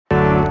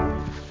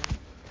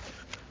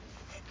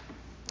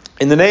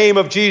In the name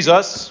of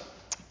Jesus,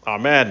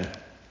 amen.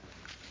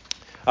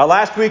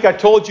 Last week I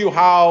told you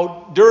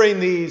how during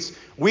these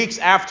weeks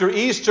after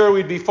Easter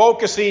we'd be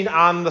focusing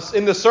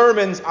in the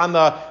sermons on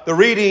the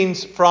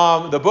readings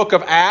from the book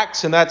of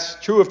Acts, and that's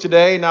true of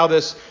today, now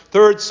this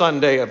third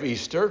Sunday of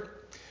Easter.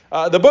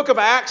 The book of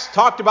Acts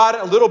talked about it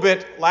a little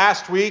bit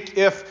last week.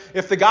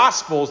 If the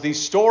Gospels,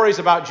 these stories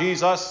about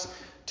Jesus,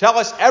 tell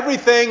us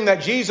everything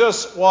that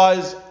Jesus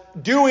was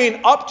doing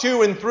up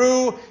to and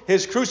through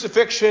his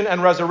crucifixion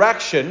and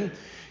resurrection,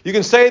 you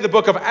can say the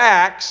book of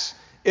Acts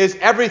is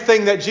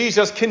everything that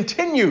Jesus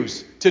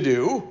continues to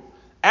do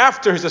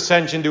after his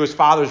ascension to his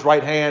Father's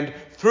right hand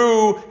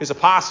through his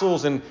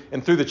apostles and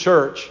through the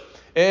church.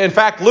 In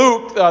fact,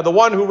 Luke, the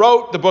one who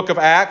wrote the book of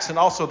Acts and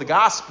also the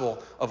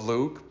Gospel of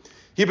Luke,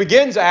 he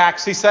begins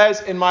Acts, he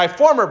says, in my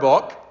former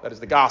book, that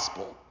is the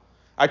Gospel,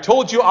 I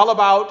told you all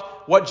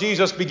about what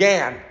Jesus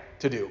began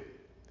to do.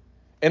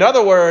 In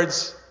other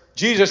words,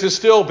 Jesus is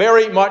still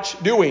very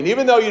much doing.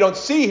 Even though you don't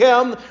see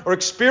him or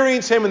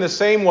experience him in the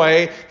same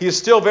way, he is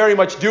still very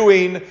much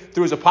doing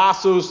through his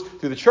apostles,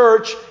 through the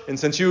church. And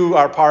since you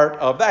are part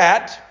of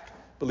that,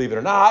 believe it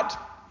or not,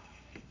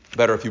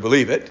 better if you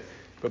believe it,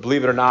 but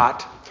believe it or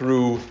not,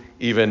 through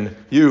even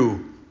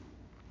you.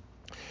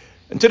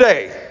 And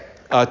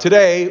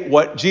today,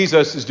 what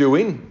Jesus is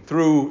doing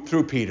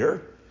through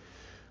Peter,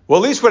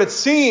 well, at least what it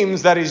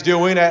seems that he's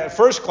doing at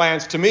first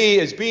glance to me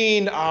is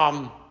being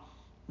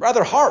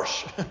rather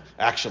harsh,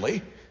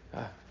 actually.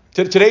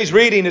 Today's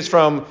reading is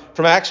from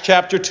Acts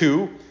chapter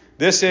 2.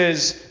 This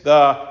is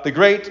the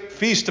great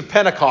Feast of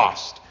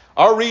Pentecost.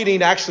 Our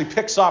reading actually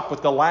picks up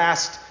with the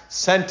last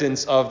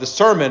sentence of the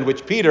sermon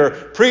which Peter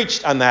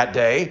preached on that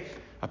day.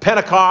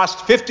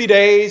 Pentecost, 50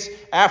 days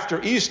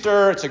after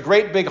Easter. It's a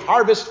great big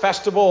harvest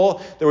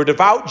festival. There were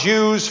devout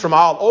Jews from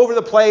all over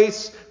the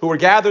place who were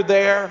gathered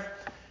there.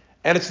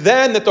 And it's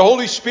then that the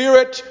Holy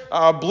Spirit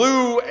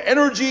blew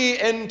energy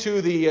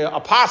into the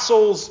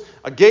apostles,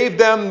 gave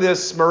them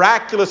this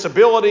miraculous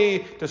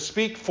ability to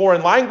speak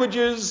foreign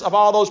languages of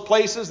all those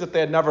places that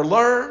they had never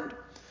learned.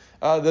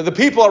 The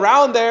people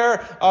around there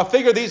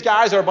figure these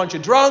guys are a bunch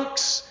of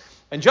drunks.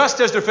 And just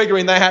as they're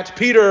figuring that,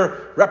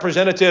 Peter,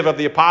 representative of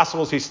the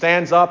apostles, he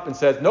stands up and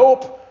says,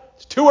 nope,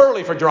 it's too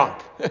early for drunk.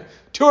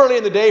 Too early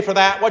in the day for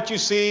that. What you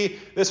see,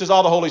 this is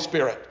all the Holy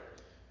Spirit.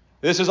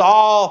 This is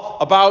all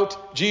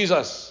about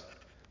Jesus.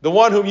 The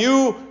one whom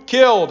you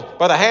killed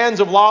by the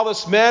hands of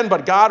lawless men,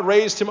 but God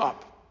raised him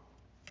up.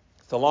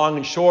 It's the long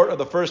and short of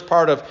the first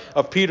part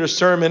of Peter's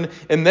sermon.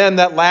 And then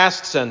that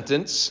last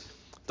sentence,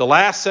 the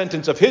last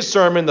sentence of his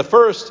sermon, the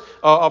first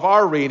of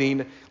our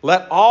reading,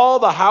 let all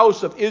the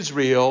house of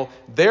Israel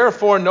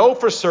therefore know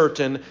for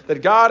certain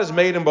that God has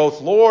made him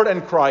both Lord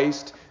and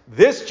Christ,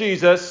 this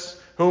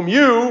Jesus whom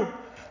you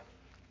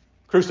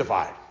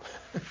crucified.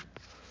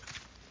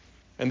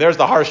 And there's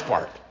the harsh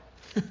part,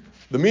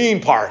 the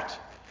mean part.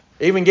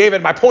 I even gave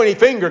it my pointy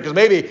finger because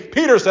maybe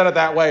Peter said it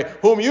that way.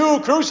 Whom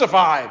you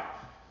crucified.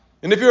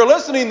 And if you're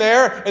listening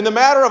there, in the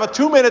matter of a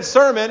 2-minute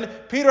sermon,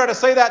 Peter had to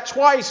say that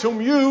twice.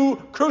 Whom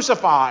you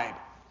crucified.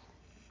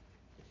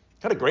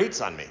 Kind of grates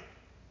on me.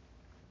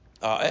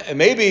 And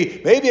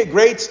maybe it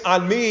grates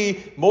on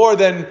me more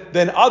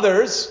than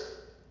others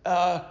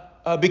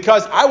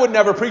because I would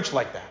never preach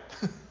like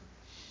that.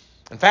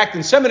 In fact,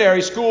 in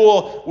seminary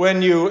school,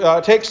 when you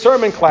take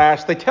sermon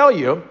class, they tell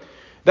you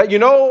that,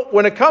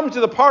 when it comes to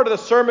the part of the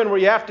sermon where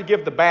you have to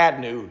give the bad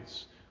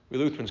news, we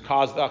Lutherans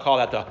call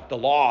that the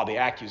law, the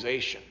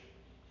accusation.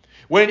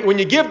 When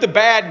you give the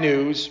bad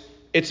news,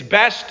 it's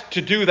best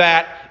to do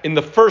that in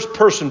the first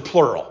person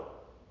plural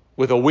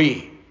with a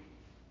we.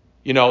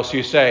 So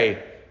you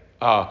say,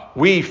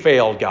 we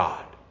failed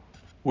God.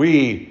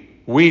 We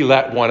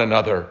let one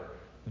another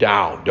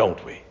down,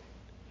 don't we?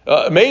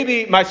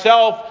 Maybe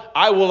myself,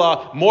 I will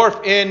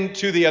morph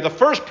into the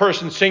first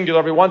person singular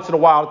every once in a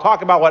while to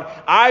talk about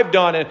what I've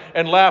done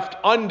and left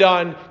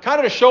undone, kind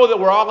of to show that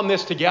we're all in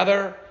this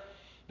together.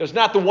 There's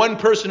not the one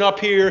person up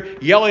here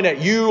yelling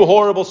at you,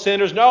 horrible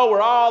sinners. No,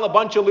 we're all a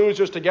bunch of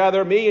losers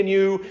together. Me and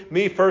you,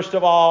 me first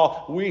of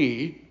all,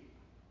 we.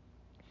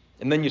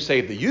 And then you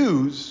say the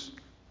yous.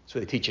 That's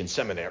what they teach in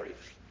seminary.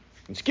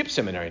 You can skip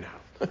seminary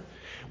now.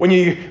 When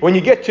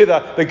you get to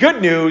the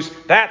good news,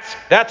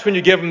 that's when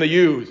you give them the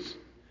yous.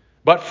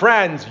 But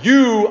friends,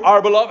 you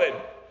are beloved.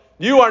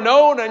 You are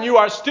known and you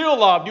are still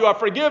loved. You are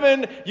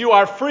forgiven. You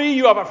are free.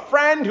 You have a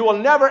friend who will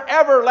never,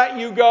 ever let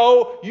you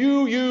go.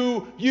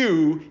 You,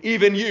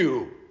 even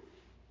you.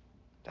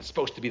 That's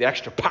supposed to be the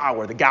extra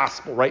power, the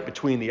gospel right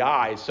between the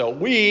eyes. So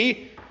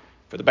we,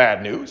 for the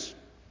bad news.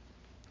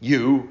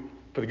 You,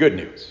 for the good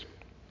news.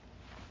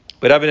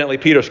 But evidently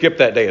Peter skipped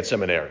that day at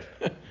seminary.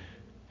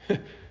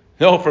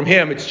 No, from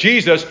him, it's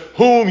Jesus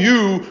whom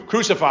you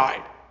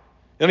crucified.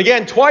 And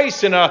again,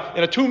 twice in a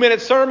 2-minute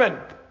sermon.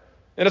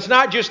 And it's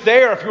not just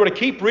there. If you were to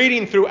keep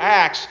reading through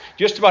Acts,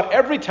 just about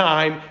every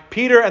time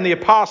Peter and the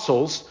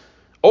apostles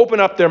open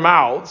up their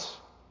mouths,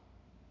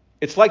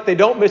 it's like they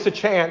don't miss a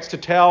chance to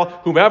tell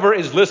whomever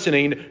is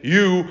listening,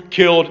 you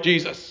killed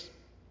Jesus.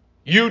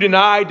 You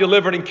denied,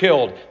 delivered, and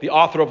killed the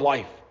author of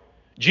life.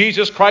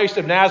 Jesus Christ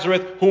of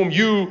Nazareth, whom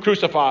you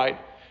crucified.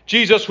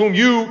 Jesus whom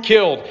you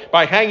killed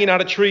by hanging on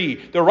a tree.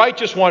 The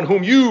righteous one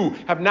whom you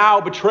have now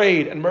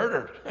betrayed and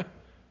murdered.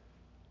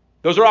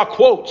 Those are all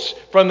quotes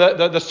from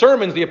the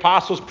sermons the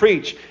apostles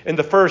preach in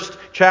the first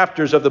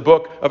chapters of the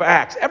book of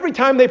Acts. Every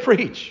time they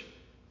preach,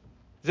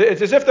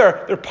 it's as if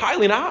they're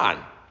piling on.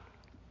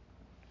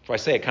 So I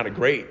say it kind of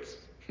grates.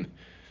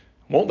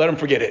 Won't let them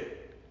forget it.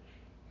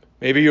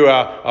 Maybe you're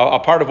a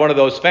part of one of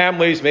those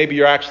families. Maybe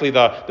you're actually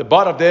the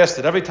butt of this,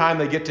 that every time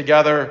they get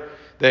together,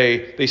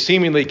 they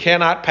seemingly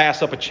cannot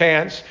pass up a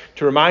chance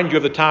to remind you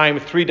of the time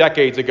 3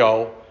 decades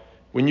ago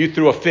when you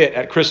threw a fit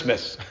at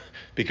Christmas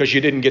because you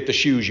didn't get the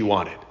shoes you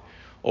wanted.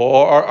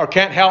 Or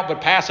can't help but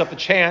pass up the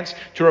chance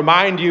to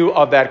remind you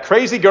of that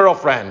crazy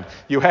girlfriend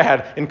you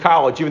had in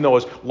college, even though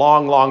it was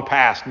long, long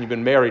past and you've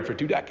been married for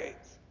 2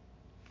 decades.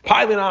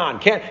 Piling on.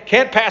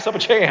 Can't pass up a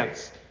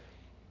chance.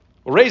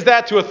 We'll raise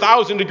that to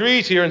 1,000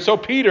 degrees here. And so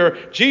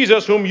Peter,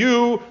 Jesus whom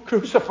you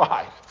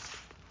crucified.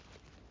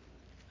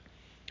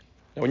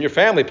 Now, when your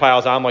family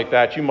piles on like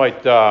that, you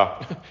might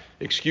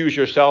excuse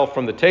yourself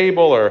from the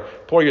table or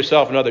pour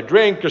yourself another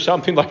drink or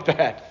something like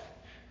that.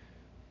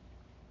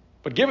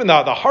 But given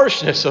the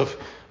harshness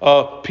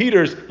of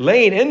Peter's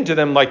laying into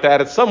them like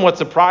that, it's somewhat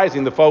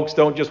surprising the folks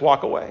don't just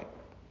walk away.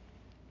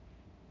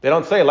 They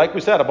don't say, like we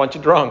said, a bunch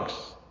of drunks.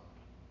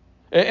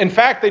 In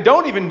fact, they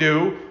don't even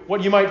do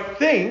what you might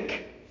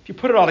think, if you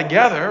put it all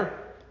together,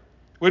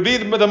 would be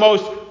the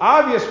most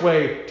obvious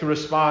way to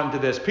respond to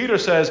this. Peter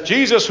says,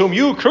 Jesus whom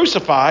you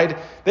crucified.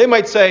 They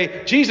might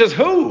say, Jesus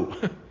who?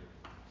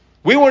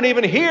 We weren't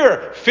even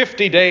here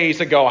 50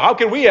 days ago. How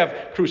could we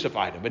have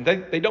crucified him? And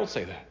they don't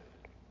say that.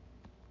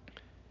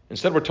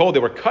 Instead, we're told they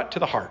were cut to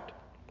the heart.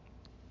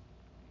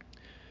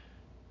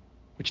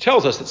 Which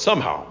tells us that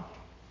somehow,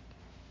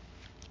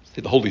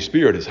 the Holy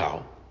Spirit is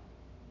how,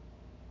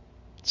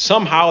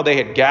 somehow they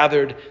had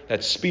gathered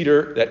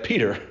that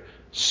Peter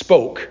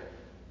spoke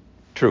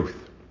truth.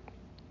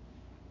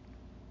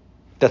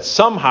 That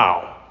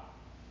somehow,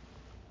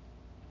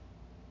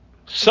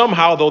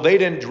 though they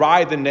didn't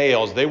drive the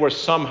nails, they were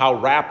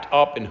somehow wrapped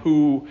up in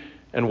who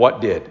and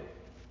what did.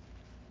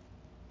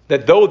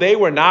 That though they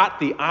were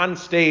not the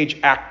onstage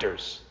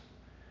actors,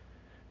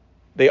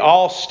 they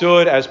all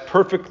stood as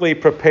perfectly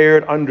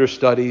prepared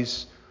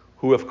understudies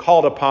who, if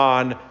called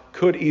upon,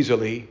 could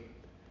easily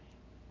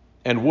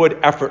and would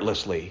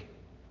effortlessly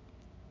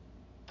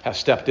have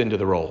stepped into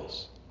the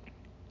roles.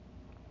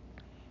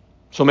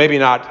 So maybe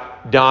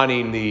not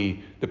donning the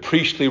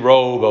priestly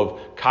robe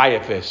of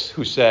Caiaphas,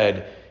 who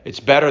said,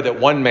 it's better that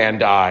one man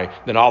die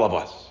than all of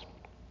us.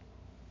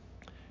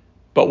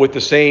 But with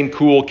the same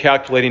cool,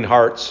 calculating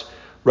hearts,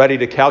 ready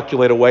to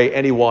calculate away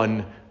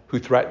anyone who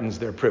threatens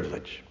their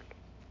privilege.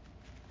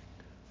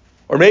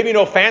 Or maybe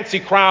no fancy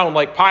crown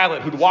like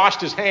Pilate, who'd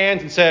washed his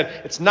hands and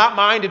said, it's not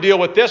mine to deal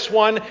with this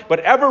one, but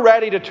ever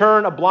ready to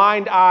turn a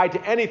blind eye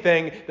to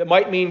anything that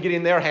might mean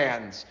getting their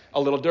hands a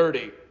little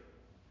dirty.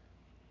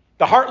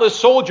 The heartless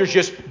soldiers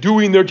just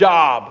doing their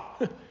job.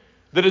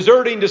 The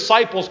deserting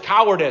disciples'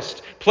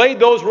 cowardice played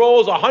those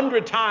roles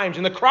 100 times.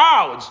 And the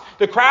crowds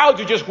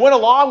who just went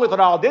along with it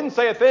all, didn't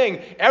say a thing.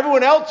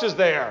 Everyone else is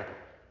there.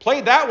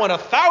 Played that one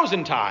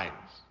 1,000 times.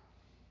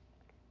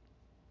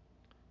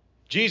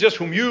 Jesus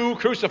whom you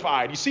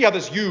crucified. You see how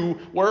this you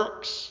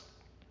works?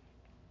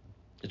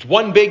 It's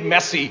one big,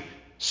 messy,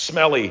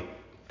 smelly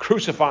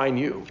crucifying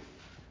you.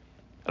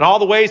 And all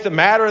the ways that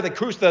matter,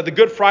 the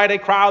Good Friday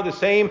crowd, the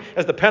same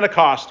as the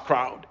Pentecost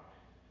crowd.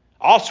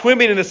 All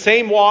swimming in the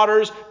same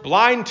waters,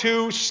 blind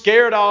to,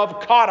 scared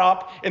of, caught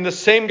up in the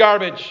same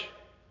garbage.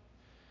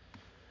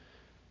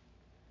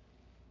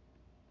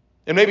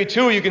 And maybe,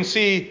 too, you can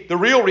see the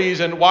real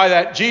reason why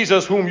that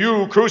Jesus whom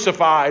you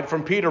crucified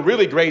from Peter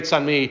really grates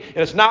on me. And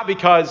it's not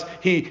because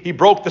he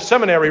broke the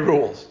seminary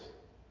rules.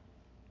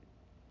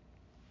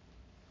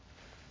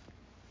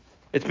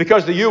 It's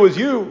because the you is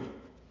you.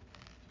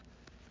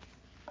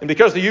 And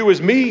because the you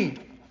is me.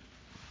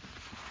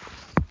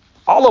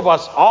 All of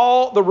us,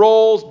 all the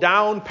roles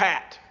down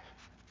pat.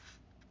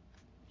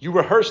 You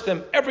rehearse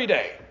them every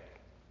day.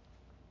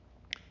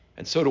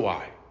 And so do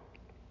I.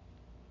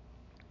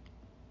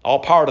 All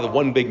part of the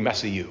one big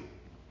messy you.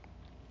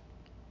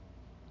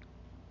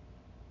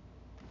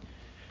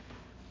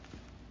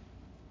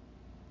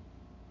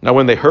 Now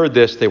when they heard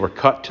this, they were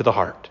cut to the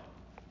heart.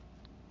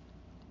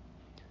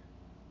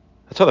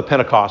 That's how the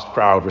Pentecost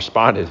crowd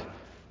responded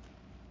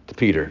to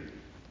Peter.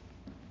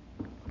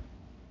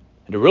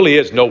 And it really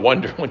is no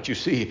wonder once you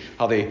see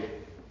how they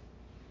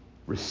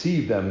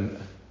receive them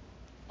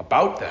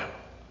about them.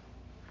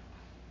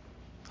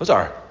 Those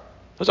are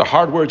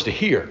hard words to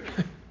hear.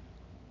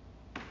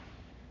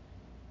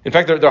 In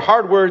fact, they're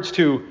hard words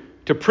to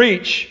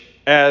preach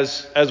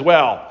as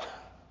well.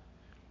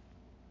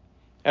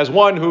 As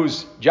one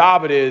whose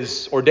job it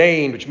is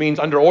ordained, which means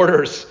under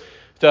orders,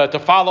 to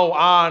follow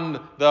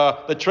on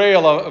the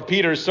trail of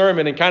Peter's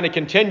sermon and kind of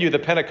continue the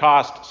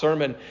Pentecost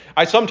sermon.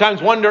 I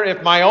sometimes wonder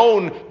if my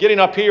own getting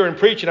up here and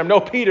preaching, I'm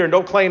no Peter,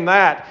 don't claim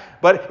that,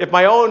 but if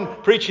my own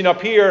preaching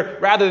up here,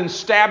 rather than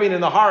stabbing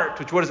in the heart,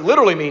 which what it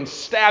literally means,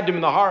 stabbed him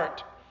in the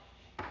heart,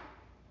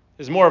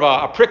 is more of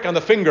a prick on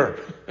the finger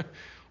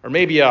or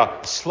maybe a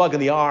slug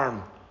in the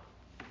arm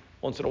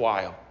once in a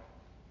while.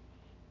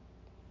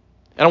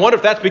 And I wonder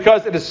if that's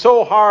because it is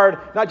so hard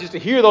not just to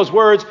hear those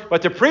words,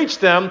 but to preach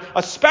them,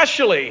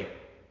 especially,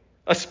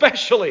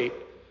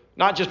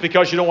 not just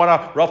because you don't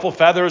want to ruffle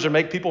feathers or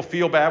make people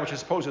feel bad, which I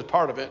suppose is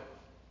part of it,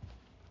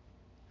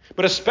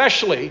 but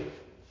especially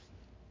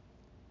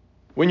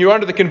when you're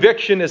under the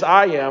conviction, as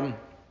I am,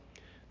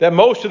 that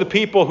most of the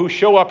people who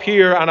show up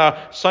here on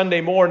a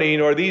Sunday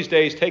morning or these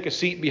days take a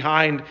seat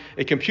behind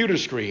a computer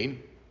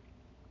screen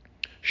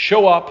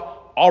show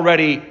up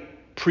already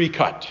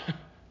pre-cut,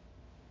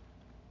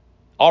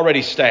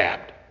 already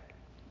stabbed.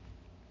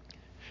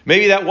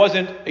 Maybe that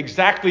wasn't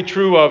exactly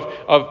true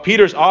of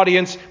Peter's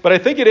audience, but I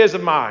think it is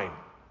of mine.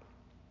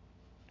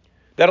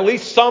 That at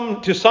least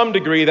to some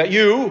degree, that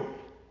you,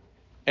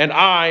 and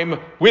I'm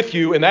with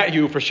you, and that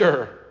you for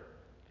sure,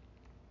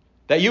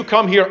 that you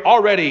come here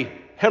already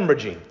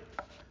hemorrhaging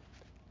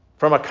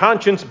from a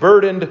conscience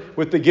burdened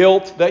with the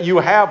guilt that you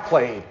have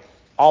played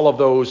all of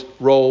those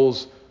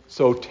roles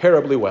so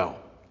terribly well.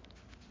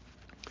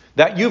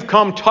 That you've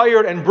come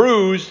tired and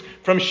bruised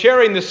from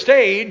sharing the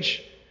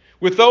stage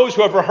with those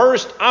who have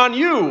rehearsed on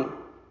you,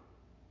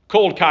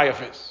 cold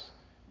Caiaphas,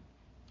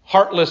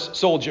 heartless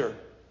soldier,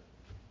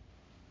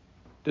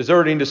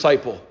 deserting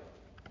disciple,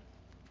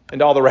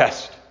 and all the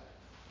rest.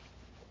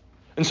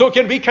 And so it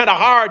can be kind of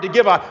hard to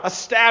give a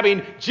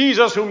stabbing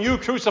Jesus whom you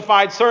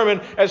crucified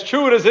sermon as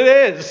true as it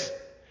is,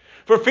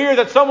 for fear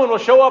that someone will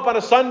show up on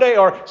a Sunday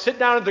or sit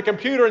down at the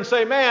computer and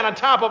say, man, on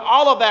top of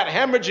all of that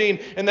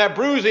hemorrhaging and that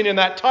bruising and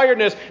that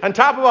tiredness, on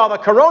top of all the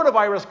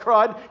coronavirus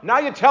crud, now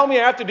you tell me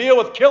I have to deal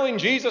with killing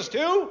Jesus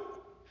too?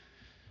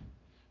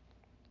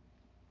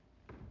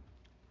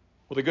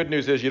 Well, the good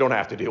news is you don't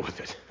have to deal with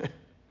it.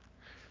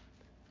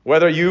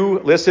 Whether you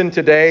listen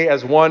today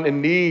as one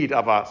in need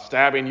of a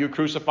stabbing you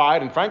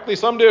crucified, and frankly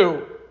some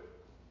do,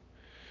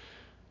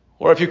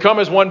 or if you come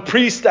as one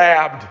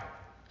pre-stabbed,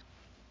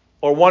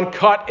 or one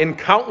cut in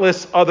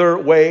countless other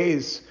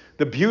ways,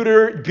 the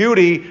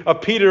beauty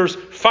of Peter's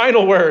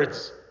final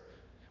words,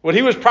 what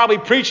he was probably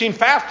preaching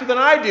faster than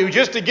I do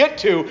just to get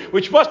to,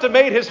 which must have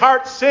made his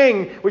heart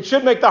sing, which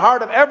should make the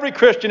heart of every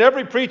Christian,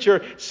 every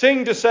preacher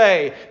sing to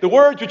say, the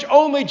words which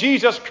only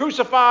Jesus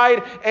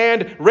crucified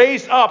and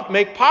raised up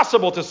make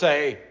possible to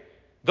say.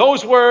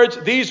 Those words,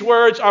 these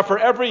words are for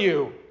every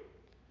you.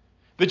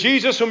 The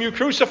Jesus whom you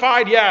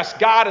crucified, yes,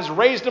 God has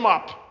raised him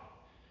up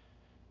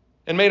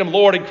and made him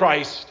Lord in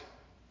Christ.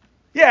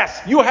 Yes,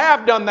 you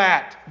have done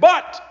that,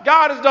 but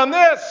God has done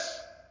this.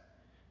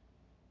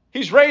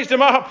 He's raised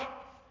him up.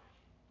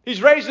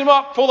 He's raised him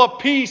up full of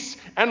peace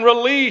and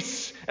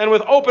release and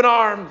with open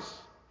arms.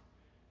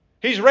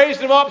 He's raised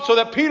him up so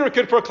that Peter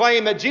could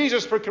proclaim, that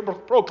Jesus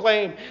could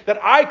proclaim,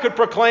 that I could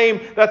proclaim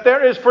that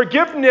there is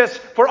forgiveness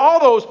for all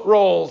those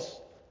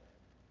roles.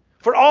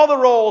 For all the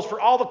roles,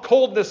 for all the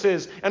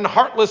coldnesses and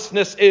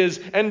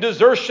heartlessnesses and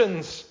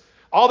desertions.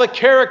 All the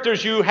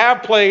characters you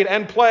have played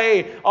and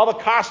play, all the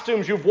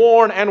costumes you've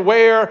worn and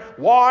wear,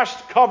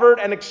 washed, covered,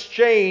 and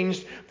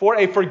exchanged for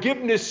a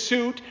forgiveness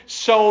suit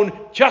sewn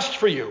just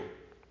for you.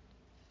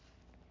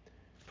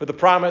 For the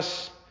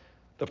promise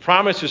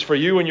is for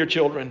you and your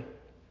children.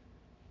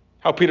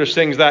 How Peter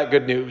sings that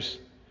good news.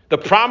 The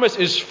promise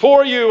is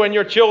for you and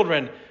your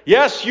children.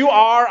 Yes, you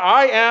are,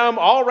 I am,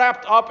 all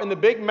wrapped up in the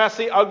big,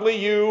 messy, ugly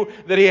you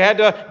that he had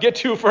to get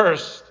to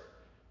first.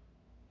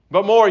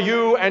 But more,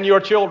 you and your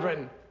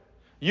children.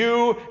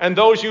 You and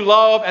those you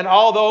love and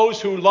all those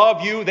who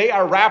love you, they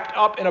are wrapped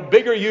up in a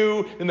bigger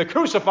you than the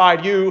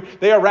crucified you.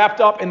 They are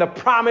wrapped up in the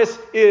promise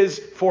is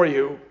for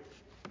you.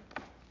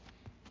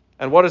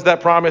 And what is that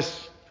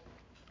promise?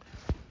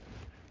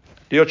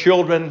 Dear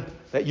children,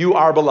 that you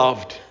are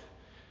beloved,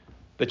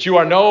 that you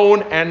are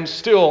known and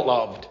still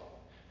loved,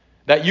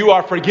 that you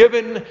are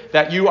forgiven,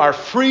 that you are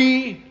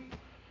free,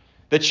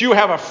 that you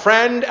have a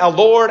friend, a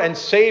Lord and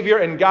Savior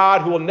in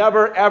God who will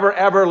never, ever,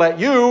 ever let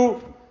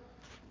you,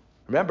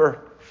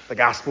 remember, the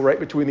gospel right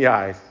between the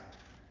eyes,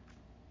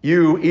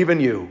 you, even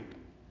you,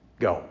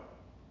 go.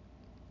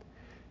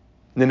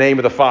 In the name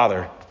of the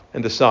Father,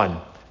 and the Son,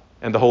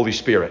 and the Holy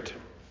Spirit.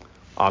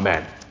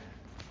 Amen.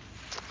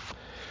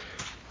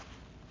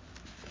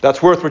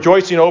 That's worth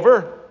rejoicing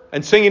over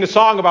and singing a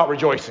song about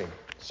rejoicing.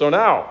 So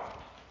now,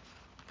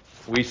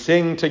 we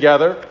sing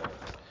together,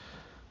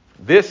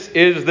 "This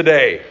is the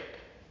day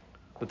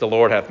that the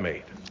Lord hath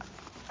made."